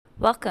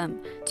Welcome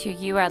to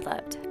You Are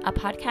Loved, a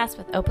podcast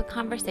with open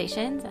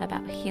conversations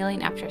about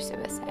healing after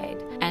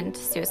suicide and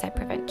suicide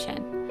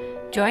prevention.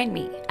 Join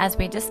me as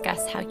we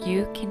discuss how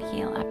you can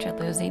heal after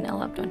losing a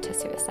loved one to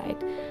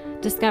suicide.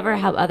 Discover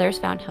how others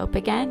found hope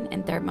again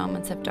in their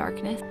moments of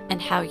darkness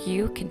and how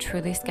you can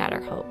truly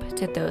scatter hope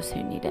to those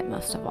who need it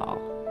most of all.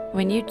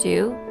 When you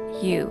do,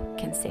 you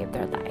can save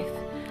their life.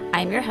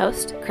 I'm your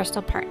host,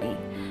 Crystal Partney.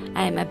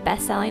 I am a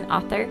best-selling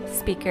author,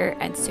 speaker,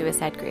 and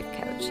suicide grief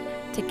coach.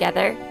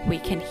 Together, we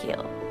can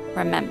heal.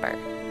 Remember,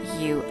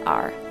 you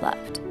are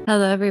loved.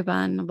 Hello,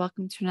 everyone.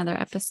 Welcome to another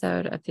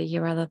episode of the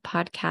You Are Loved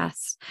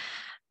podcast.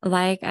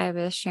 Like I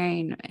was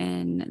sharing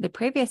in the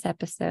previous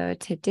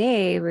episode,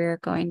 today we're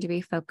going to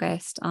be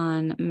focused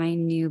on my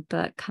new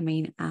book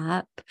coming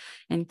up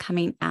and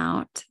coming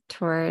out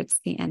towards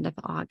the end of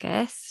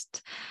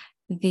August.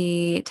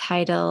 The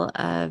title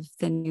of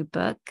the new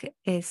book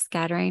is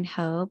Scattering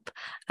Hope,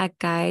 a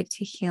Guide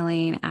to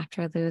Healing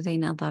After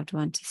Losing a Loved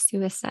One to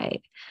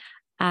Suicide.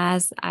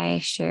 As I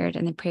shared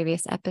in the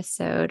previous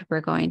episode,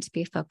 we're going to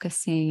be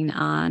focusing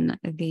on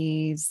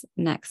these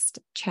next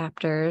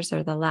chapters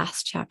or the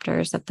last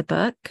chapters of the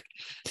book.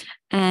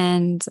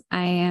 And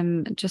I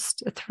am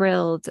just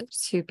thrilled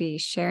to be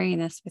sharing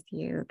this with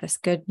you, this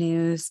good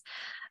news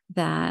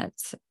about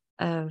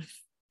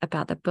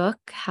the book,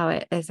 how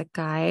it is a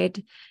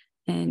guide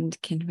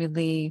and can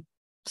really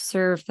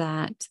serve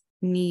that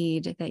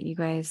need that you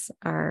guys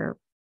are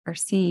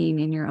seeing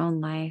in your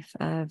own life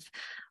of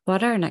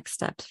what are next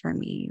steps for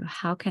me?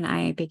 How can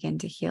I begin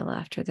to heal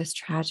after this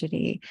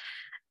tragedy?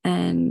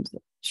 And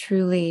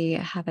truly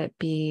have it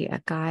be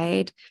a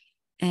guide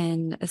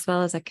and as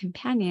well as a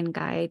companion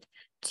guide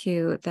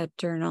to the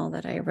journal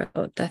that I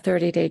wrote, the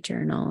 30-day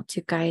journal,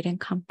 to guide and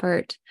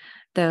comfort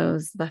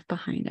those left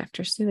behind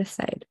after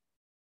suicide.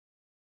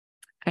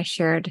 I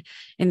shared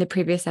in the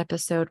previous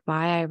episode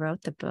why I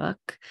wrote the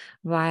book,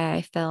 why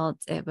I felt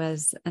it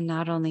was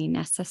not only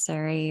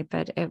necessary,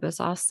 but it was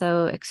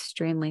also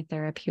extremely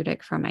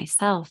therapeutic for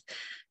myself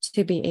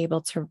to be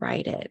able to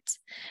write it,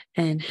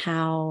 and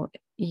how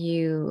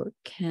you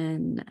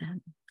can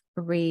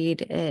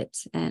read it.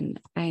 And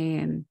I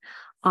am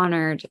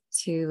honored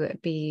to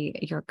be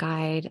your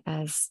guide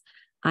as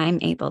I'm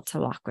able to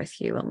walk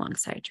with you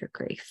alongside your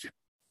grief.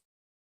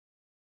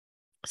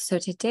 So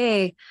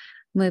today,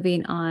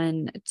 moving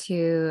on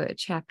to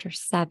chapter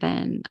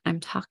 7, I'm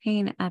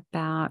talking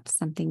about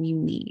something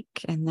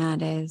unique, and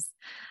that is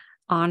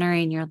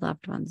honoring your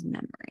loved one's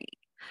memory.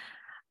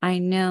 I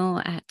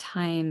know at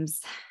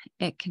times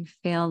it can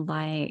feel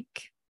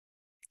like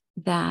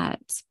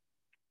that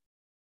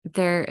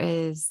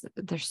there's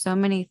so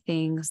many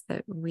things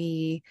that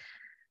we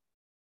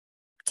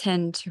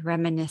tend to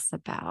reminisce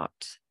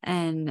about,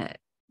 and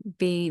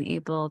being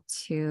able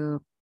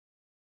to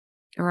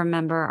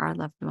remember our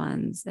loved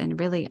ones and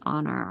really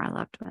honor our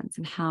loved ones,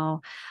 and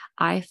how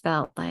I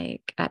felt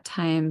like at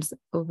times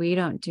we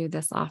don't do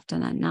this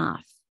often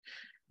enough,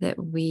 that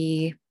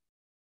we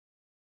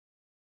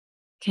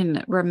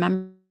can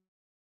remember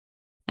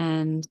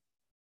and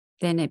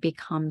then it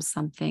becomes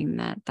something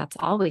that's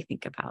all we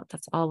think about,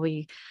 that's all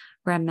we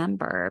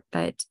remember.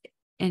 But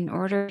in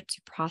order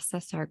to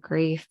process our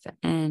grief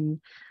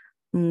and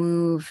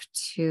move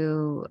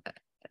to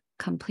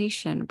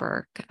completion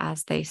work,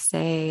 as they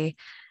say,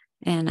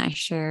 and I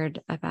shared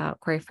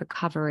about grief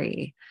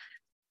recovery,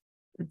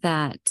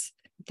 that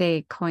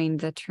they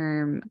coined the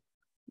term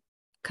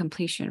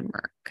completion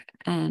work.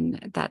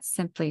 And that's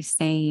simply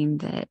saying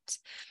that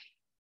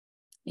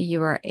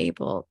you are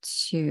able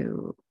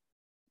to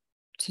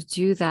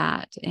do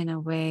that in a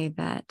way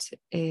that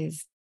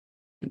is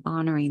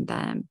honoring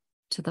them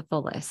to the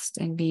fullest,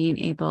 and being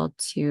able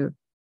to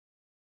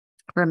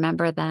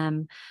remember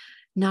them,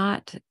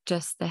 not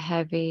just the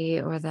heavy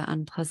or the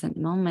unpleasant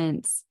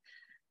moments,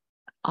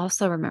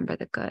 also remember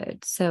the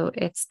good. So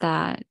it's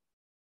that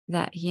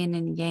yin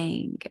and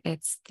yang.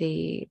 It's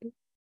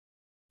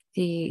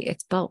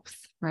it's both,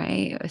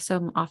 right?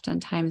 So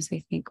oftentimes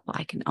we think, well,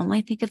 I can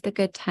only think of the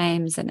good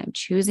times, and I'm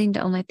choosing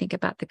to only think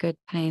about the good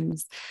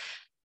times.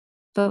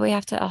 But we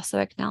have to also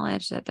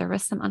acknowledge that there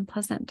was some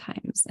unpleasant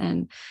times,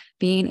 and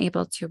being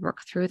able to work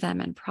through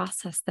them and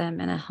process them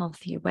in a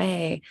healthy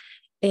way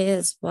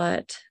is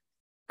what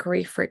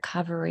grief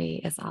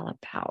recovery is all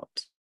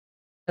about.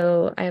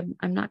 So I'm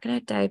not going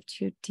to dive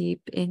too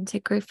deep into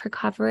grief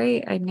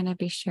recovery. I'm going to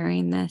be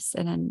sharing this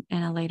in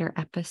a later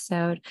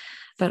episode,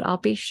 but I'll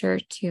be sure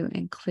to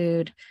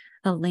include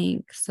a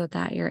link so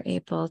that you're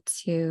able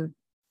to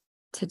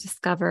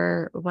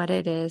discover what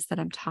it is that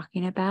I'm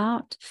talking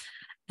about.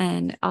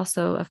 And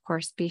also, of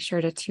course, be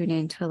sure to tune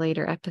into a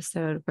later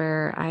episode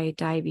where I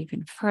dive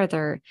even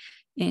further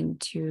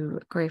into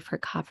grief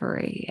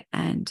recovery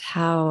and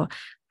how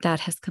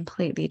that has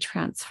completely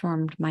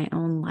transformed my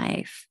own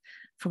life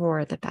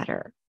for the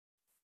better.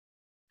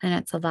 And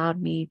it's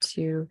allowed me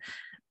to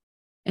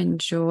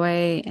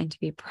enjoy and to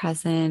be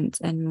present,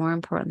 and more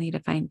importantly, to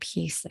find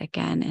peace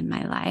again in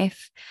my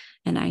life.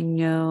 And I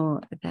know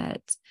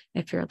that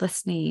if you're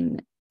listening,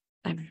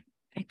 I'm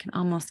I can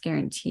almost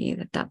guarantee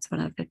that that's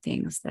one of the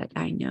things that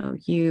I know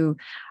you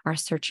are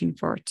searching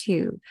for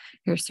too.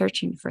 You're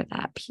searching for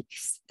that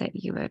peace that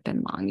you have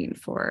been longing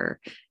for.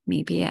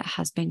 Maybe it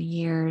has been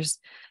years,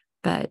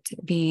 but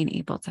being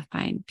able to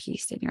find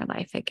peace in your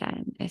life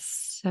again is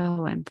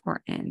so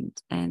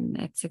important. And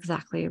it's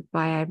exactly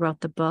why I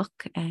wrote the book.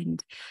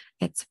 And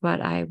it's what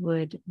I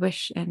would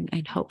wish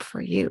and hope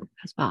for you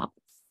as well.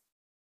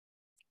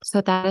 So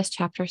that is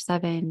chapter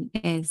 7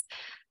 is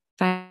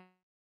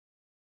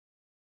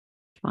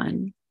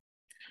one.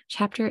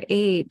 Chapter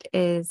 8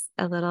 is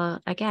a little,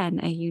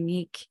 again, a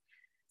unique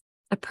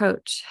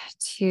approach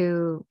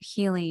to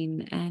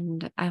healing.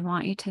 And I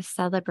want you to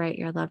celebrate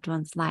your loved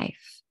one's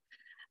life.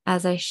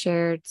 As I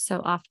shared,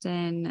 so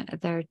often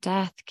their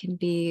death can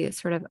be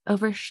sort of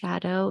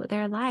overshadow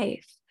their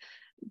life.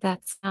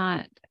 That's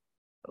not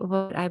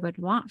what I would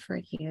want for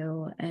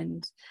you.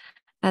 And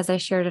as I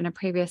shared in a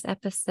previous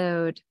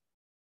episode,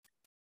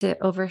 to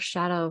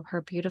overshadow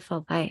her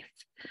beautiful life.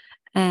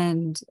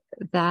 And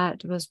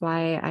that was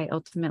why I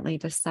ultimately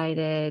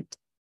decided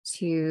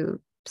to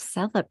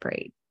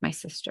celebrate my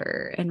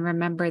sister and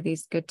remember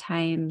these good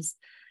times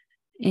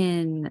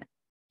and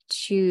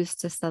choose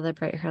to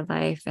celebrate her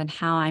life and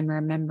how I'm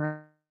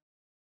remembering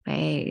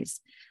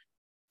ways.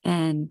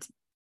 And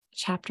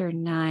chapter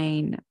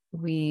 9,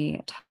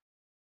 we talk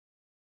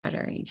about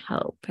scattering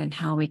hope and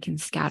how we can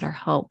scatter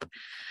hope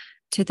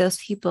to those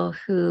people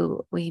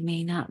who we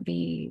may not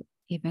be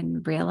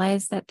even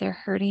realize that they're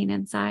hurting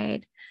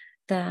inside,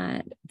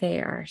 that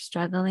they are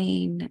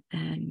struggling,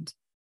 and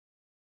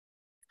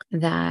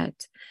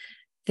that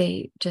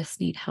they just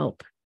need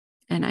help.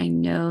 And I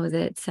know that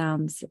it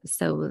sounds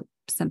so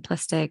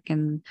simplistic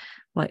and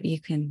what you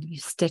can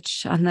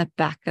stitch on the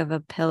back of a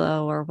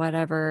pillow or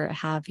whatever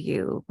have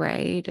you,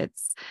 right?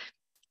 It's,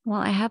 well,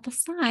 I have a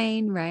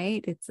sign,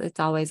 right? It's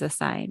always a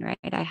sign, right?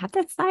 I have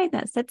that sign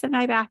that sits in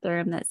my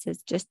bathroom that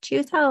says, just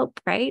choose hope,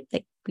 right?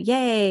 Like,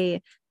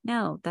 yay.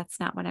 No, that's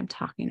not what I'm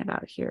talking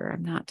about here.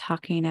 I'm not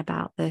talking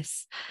about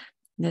this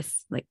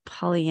like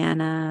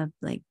Pollyanna,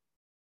 like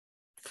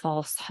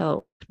false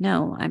hope.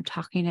 No, I'm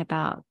talking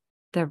about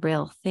the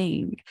real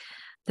thing,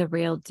 the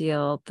real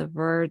deal, the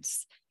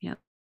words,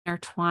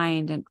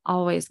 intertwined and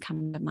always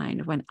come to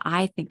mind when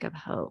I think of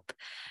hope.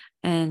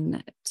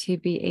 And to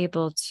be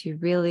able to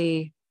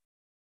really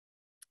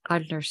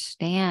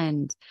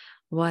understand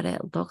what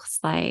it looks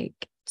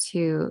like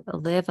to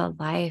live a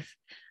life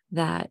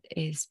that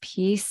is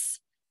peace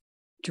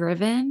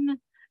driven,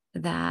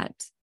 that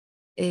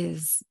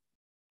is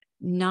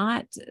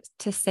not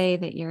to say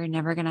that you're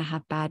never going to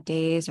have bad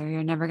days or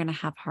you're never going to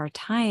have hard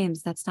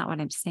times. That's not what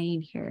I'm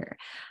saying here.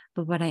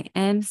 But what I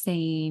am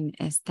saying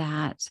is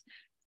that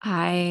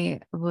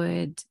I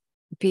would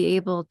be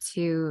able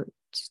to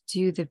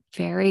do the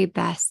very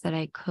best that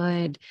I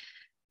could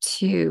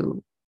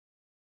to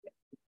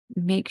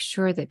make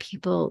sure that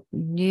people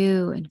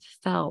knew and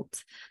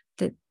felt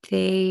that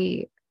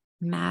they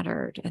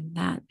mattered and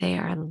that they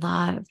are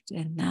loved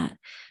and that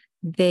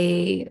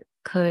they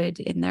could,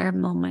 in their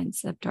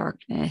moments of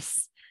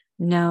darkness,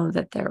 know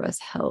that there was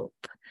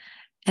hope.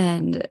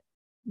 And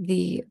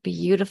the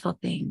beautiful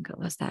thing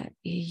was that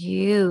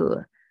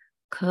you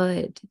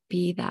could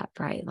be that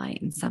bright light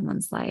in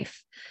someone's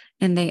life,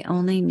 and they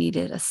only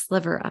needed a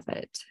sliver of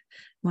it.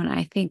 When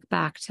I think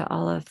back to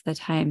all of the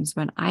times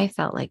when I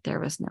felt like there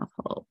was no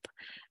hope,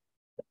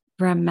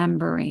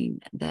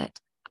 remembering that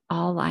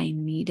all I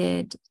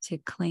needed to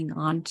cling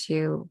on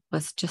to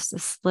was just a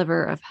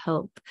sliver of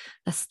hope,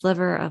 a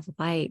sliver of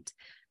light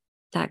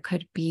that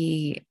could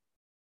be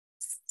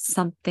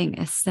something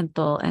as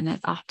simple. And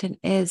it often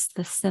is,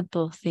 the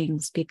simple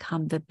things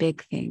become the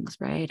big things,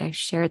 right? I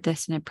shared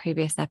this in a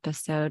previous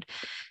episode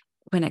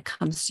when it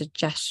comes to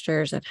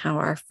gestures and how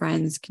our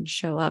friends can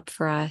show up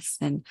for us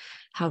and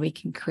how we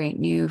can create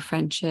new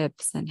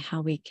friendships and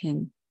how we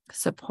can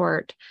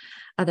support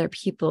other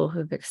people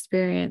who've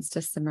experienced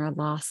a similar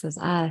loss as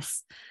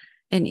us.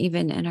 And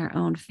even in our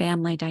own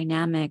family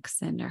dynamics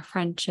and our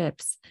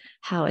friendships,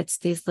 how it's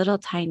these little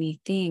tiny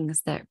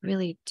things that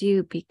really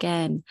do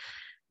begin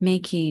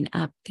making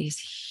up these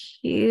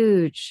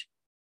huge,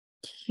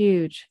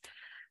 huge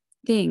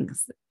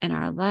things in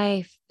our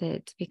life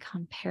that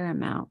become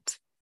paramount.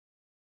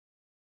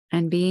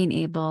 And being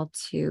able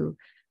to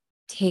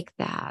take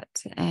that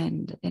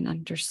and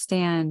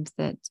understand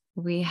that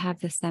we have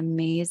this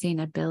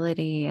amazing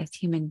ability as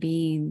human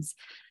beings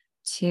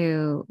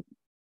to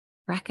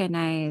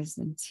recognize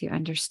and to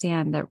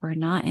understand that we're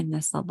not in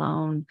this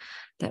alone,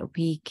 that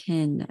we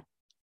can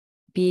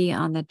be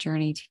on the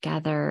journey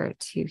together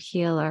to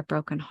heal our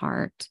broken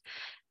heart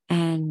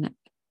and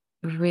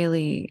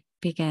really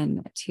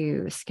begin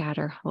to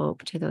scatter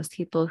hope to those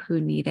people who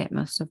need it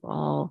most of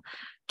all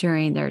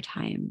during their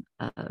time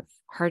of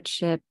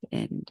hardship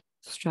and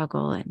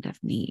struggle and of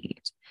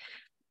need.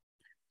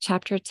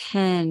 Chapter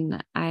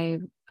 10, I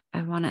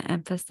want to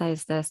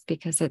emphasize this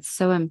because it's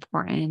so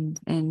important.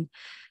 And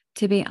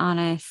to be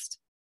honest,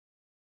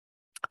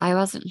 I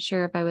wasn't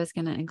sure if I was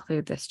going to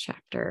include this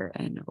chapter.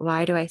 And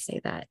why do I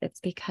say that?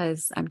 It's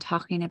because I'm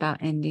talking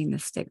about ending the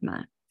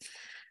stigma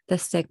the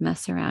stigma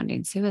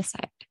surrounding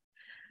suicide,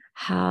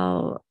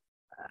 how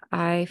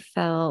I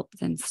felt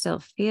and still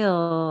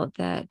feel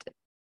that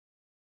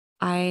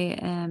I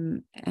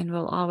am and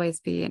will always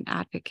be an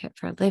advocate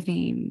for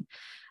living.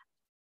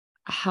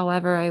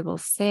 However, I will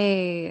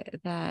say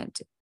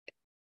that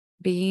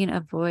being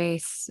a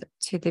voice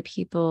to the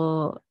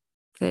people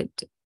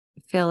that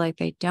feel like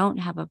they don't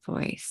have a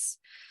voice,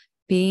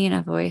 being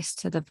a voice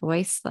to the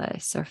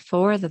voiceless or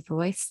for the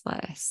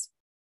voiceless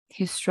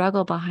who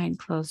struggle behind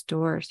closed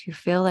doors, who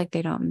feel like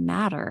they don't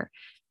matter,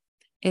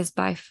 is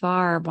by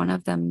far one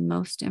of the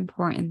most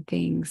important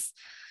things,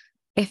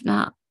 if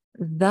not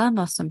the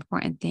most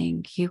important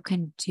thing you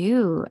can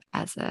do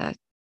as a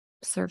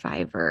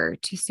survivor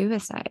to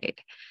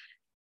suicide.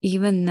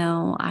 Even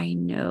though I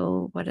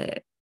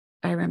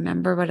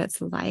remember what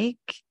it's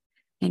like,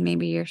 and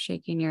maybe you're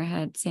shaking your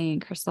head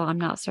saying, Crystal, I'm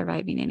not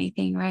surviving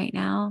anything right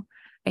now.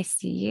 I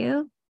see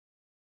you.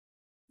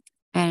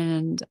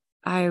 And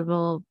I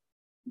will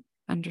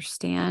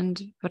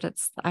understand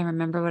I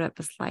remember what it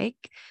was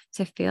like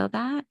to feel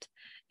that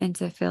and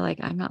to feel like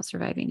I'm not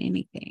surviving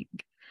anything.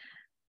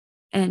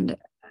 And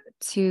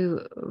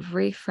to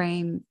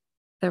reframe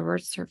the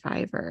word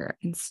survivor,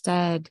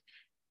 instead,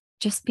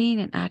 just being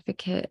an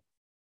advocate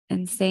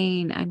and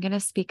saying, I'm going to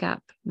speak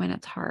up when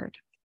it's hard.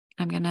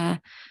 I'm going to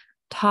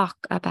talk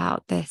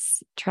about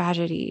this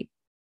tragedy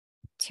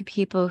to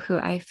people who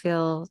I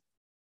feel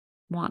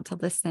want to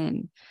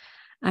listen.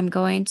 I'm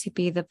going to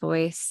be the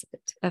voice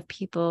of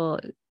people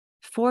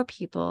for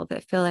people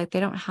that feel like they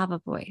don't have a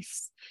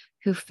voice,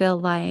 who feel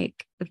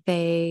like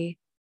they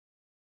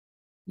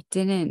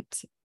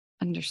didn't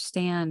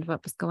understand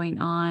what was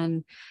going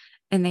on.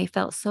 And they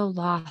felt so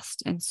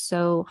lost and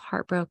so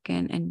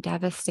heartbroken and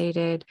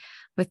devastated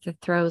with the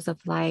throes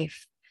of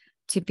life,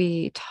 to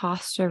be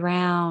tossed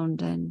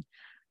around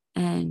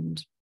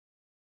and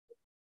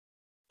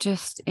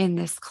just in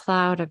this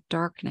cloud of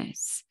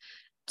darkness,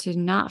 to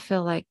not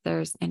feel like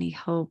there's any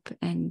hope.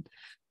 And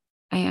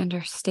I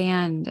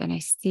understand and I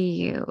see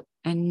you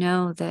and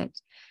know that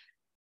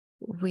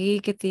we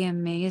get the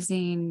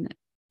amazing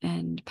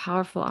and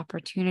powerful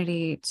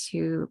opportunity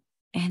to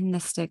end the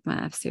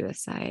stigma of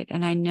suicide.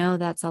 And I know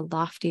that's a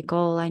lofty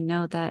goal. I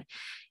know that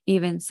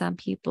even some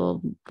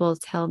people will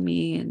tell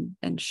me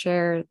and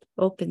share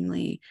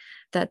openly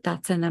that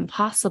that's an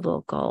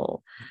impossible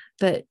goal.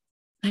 But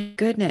my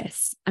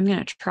goodness, I'm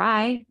going to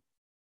try.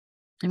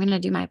 I'm going to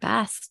do my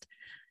best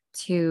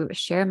to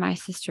share my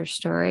sister's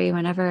story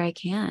whenever I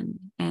can.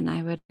 And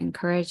I would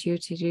encourage you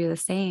to do the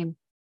same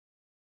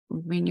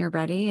when you're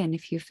ready and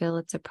if you feel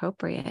it's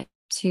appropriate,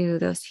 to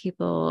those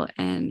people,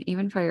 and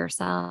even for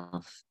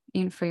yourself,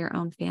 even for your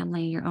own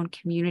family, your own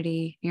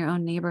community, your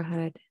own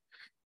neighborhood,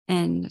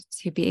 and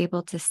to be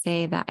able to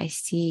say that I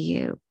see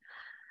you.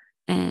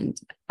 And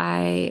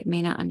I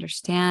may not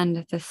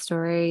understand the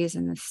stories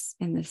and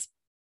this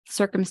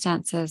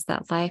circumstances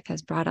that life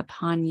has brought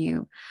upon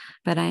you,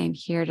 but I am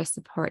here to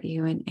support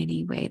you in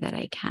any way that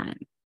I can.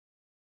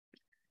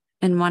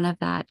 And one of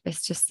that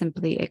is to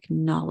simply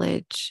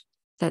acknowledge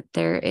that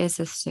there is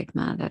a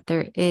stigma, that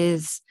there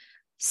is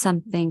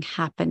something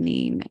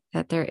happening,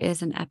 that there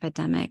is an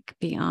epidemic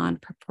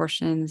beyond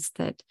proportions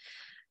that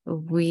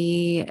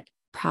we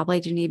probably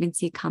didn't even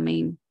see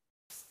coming,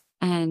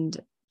 and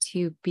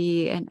to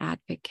be an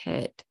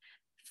advocate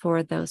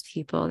for those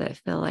people that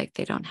feel like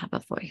they don't have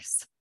a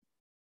voice.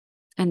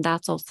 And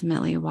that's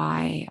ultimately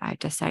why I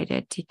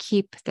decided to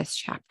keep this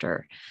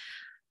chapter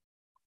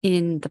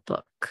in the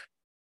book,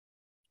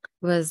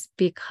 was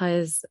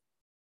because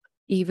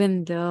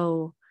even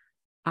though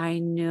I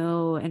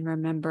know and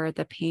remember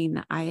the pain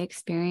that I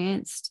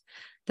experienced,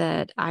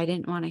 that I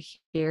didn't want to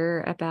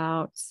hear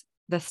about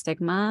the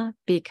stigma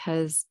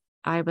because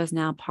I was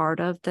now part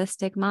of the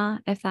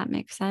stigma, if that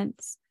makes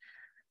sense.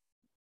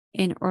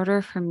 In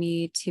order for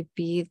me to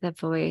be the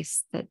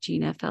voice that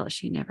Gina felt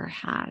she never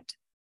had,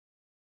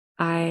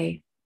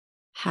 I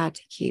had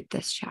to keep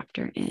this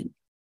chapter in.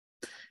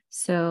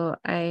 So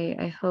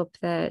I hope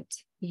that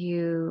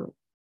you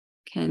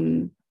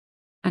can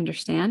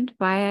understand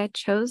why I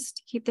chose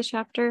to keep the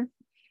chapter.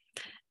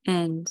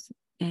 And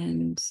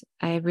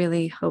I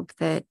really hope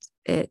that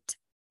it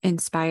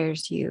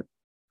inspires you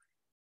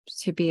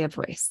to be a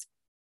voice.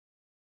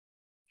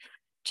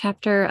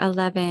 Chapter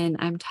 11,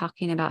 I'm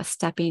talking about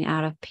stepping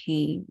out of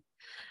pain.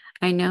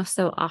 I know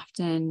so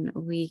often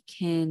we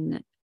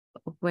can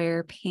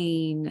wear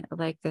pain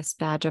like this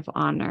badge of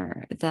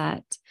honor,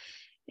 that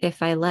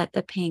if I let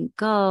the pain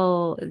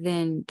go,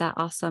 then that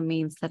also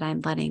means that I'm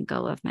letting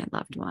go of my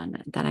loved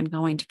one, that I'm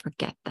going to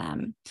forget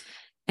them.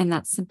 And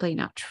that's simply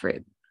not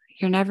true.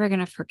 You're never going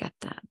to forget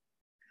them.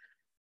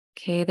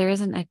 Okay, there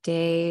isn't a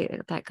day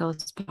that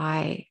goes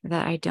by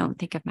that I don't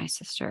think of my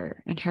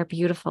sister and her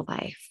beautiful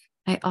life.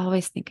 I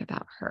always think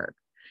about her.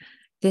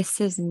 This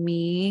is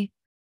me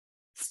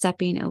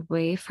stepping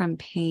away from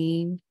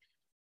pain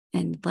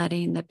and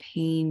letting the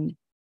pain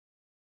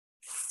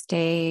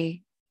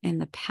stay in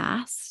the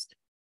past,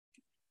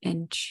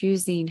 and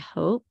choosing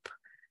hope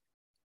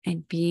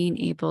and being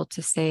able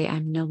to say,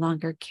 I'm no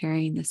longer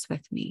carrying this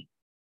with me.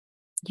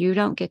 You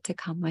don't get to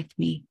come with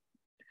me.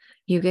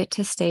 You get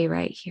to stay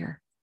right here.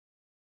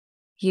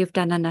 You've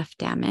done enough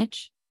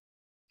damage.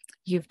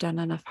 You've done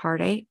enough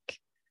heartache.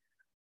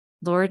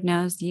 Lord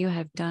knows you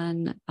have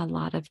done a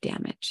lot of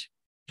damage.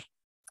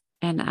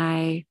 And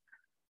I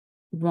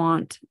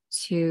want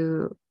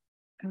to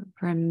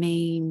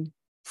remain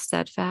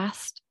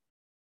steadfast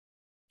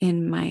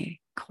in my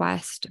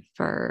quest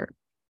for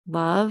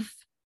love,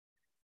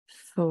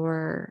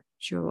 for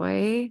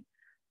joy,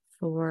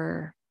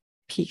 for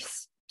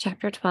peace.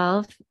 Chapter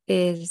 12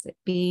 is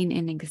being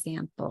an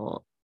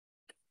example.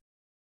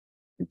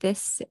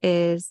 This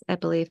is, I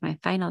believe, my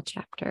final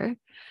chapter.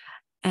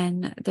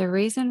 And the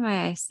reason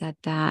why I said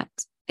that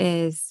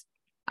is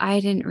I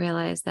didn't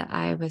realize that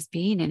I was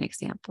being an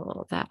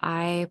example, that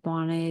I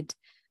wanted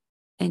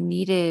and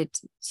needed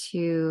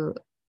to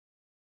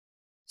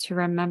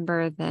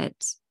remember that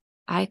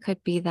I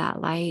could be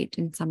that light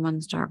in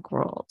someone's dark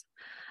world,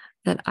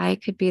 that I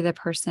could be the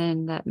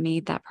person that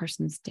made that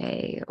person's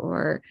day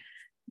or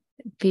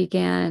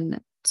began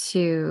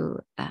to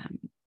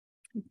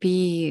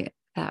be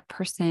that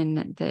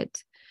person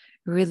that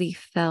really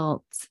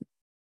felt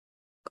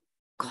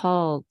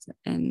called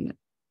and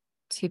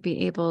to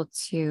be able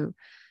to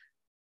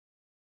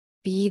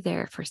be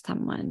there for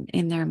someone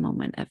in their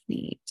moment of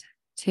need,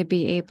 to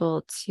be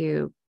able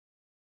to,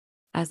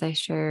 as I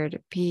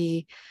shared,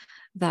 be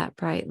that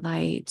bright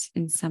light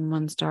in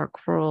someone's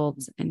dark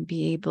world and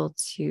be able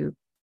to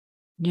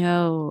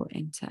know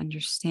and to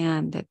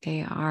understand that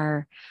they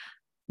are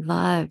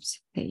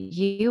loved, that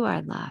you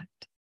are loved,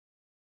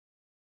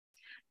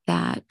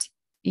 that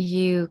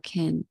you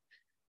can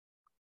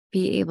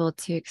be able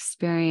to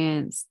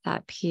experience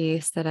that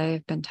peace that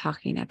I've been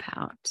talking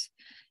about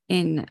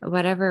in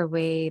whatever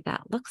way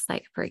that looks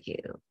like for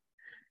you,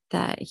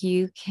 that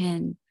you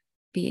can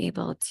be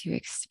able to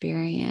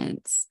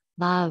experience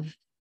love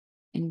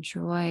and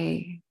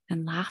joy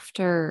and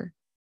laughter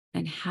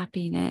and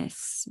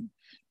happiness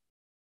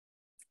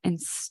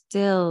and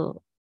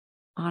still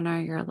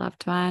honor your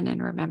loved one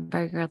and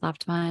remember your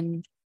loved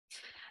one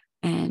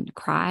and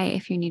cry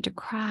if you need to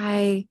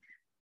cry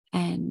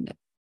and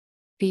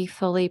be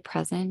fully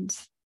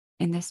present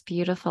in this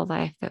beautiful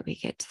life that we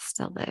get to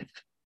still live.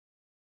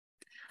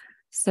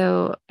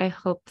 So I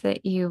hope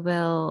that you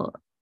will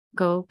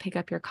go pick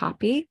up your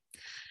copy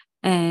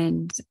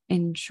and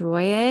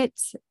enjoy it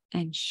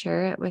and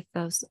share it with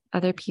those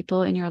other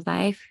people in your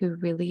life who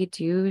really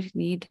do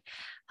need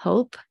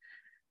hope,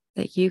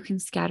 that you can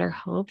scatter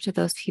hope to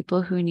those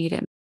people who need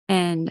it.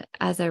 And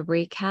as a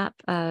recap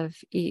of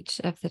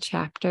each of the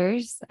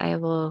chapters, I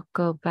will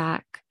go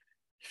back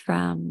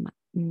from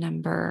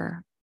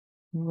number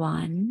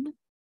 1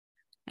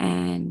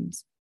 and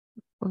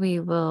we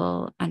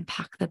will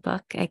unpack the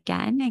book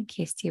again in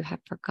case you have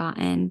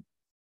forgotten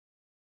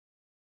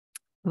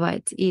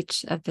what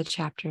each of the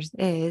chapters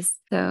is.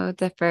 So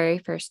the very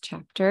first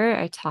chapter,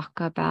 I talk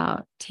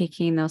about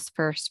taking those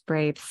first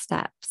brave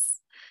steps.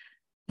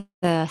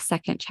 The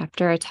second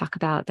chapter, I talk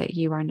about that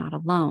you are not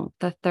alone.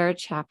 The third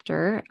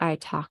chapter, I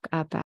talk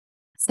about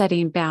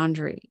setting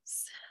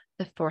boundaries.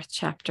 The fourth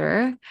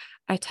chapter,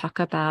 I talk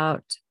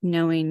about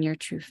knowing your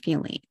true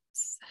feelings.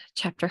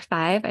 Chapter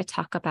 5, I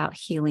talk about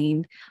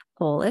healing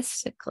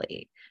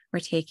holistically. We're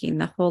taking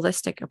the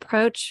holistic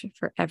approach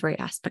for every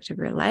aspect of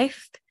your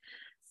life.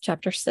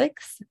 Chapter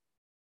 6,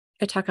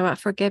 I talk about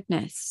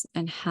forgiveness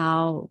and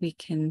how we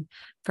can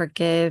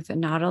forgive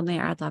not only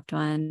our loved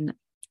one,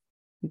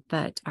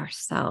 but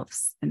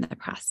ourselves in the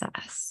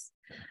process.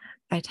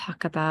 I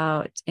talk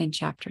about in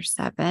chapter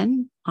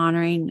 7,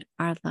 honoring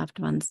our loved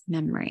one's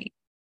memory.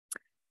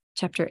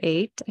 Chapter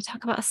 8, I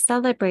talk about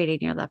celebrating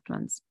your loved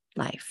one's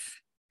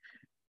life.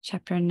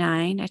 Chapter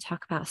 9, I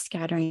talk about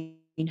scattering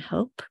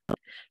hope.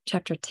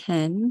 Chapter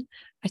 10,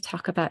 I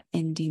talk about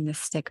ending the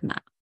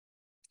stigma.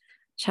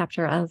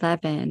 Chapter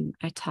 11,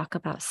 I talk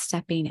about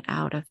stepping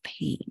out of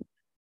pain.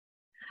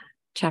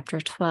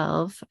 Chapter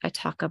 12, I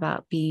talk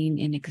about being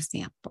an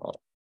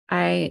example.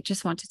 I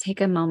just want to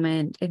take a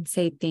moment and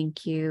say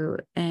thank you.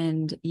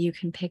 And you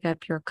can pick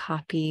up your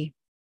copy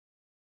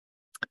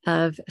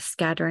of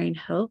Scattering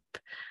Hope,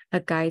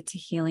 A Guide to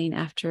Healing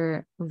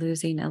After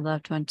Losing a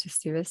Loved One to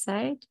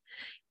Suicide,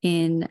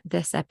 in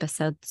this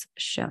episode's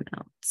show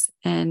notes.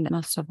 And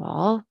most of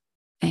all,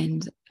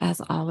 and as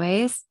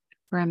always,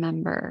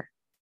 remember,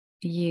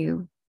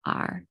 you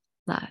are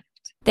loved.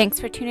 Thanks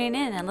for tuning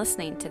in and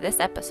listening to this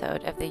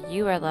episode of the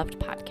You Are Loved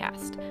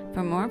podcast.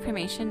 For more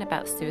information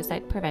about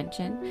suicide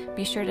prevention,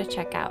 be sure to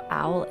check out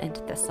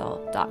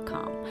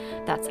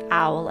owlandthistle.com. That's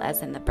owl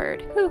as in the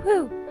bird. Hoo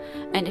hoo.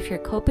 And if you're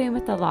coping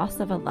with the loss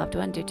of a loved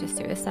one due to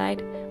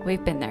suicide,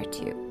 we've been there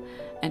too.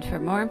 And for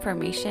more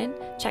information,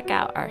 check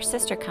out our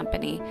sister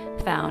company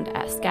found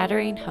at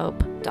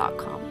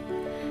scatteringhope.com.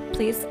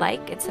 Please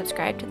like and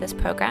subscribe to this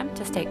program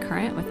to stay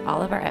current with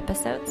all of our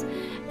episodes,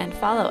 and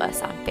follow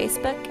us on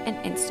Facebook and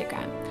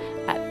Instagram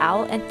at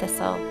Owl and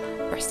Thistle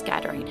or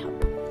Scattering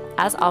Hope.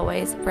 As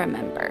always,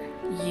 remember,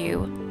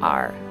 you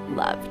are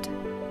loved.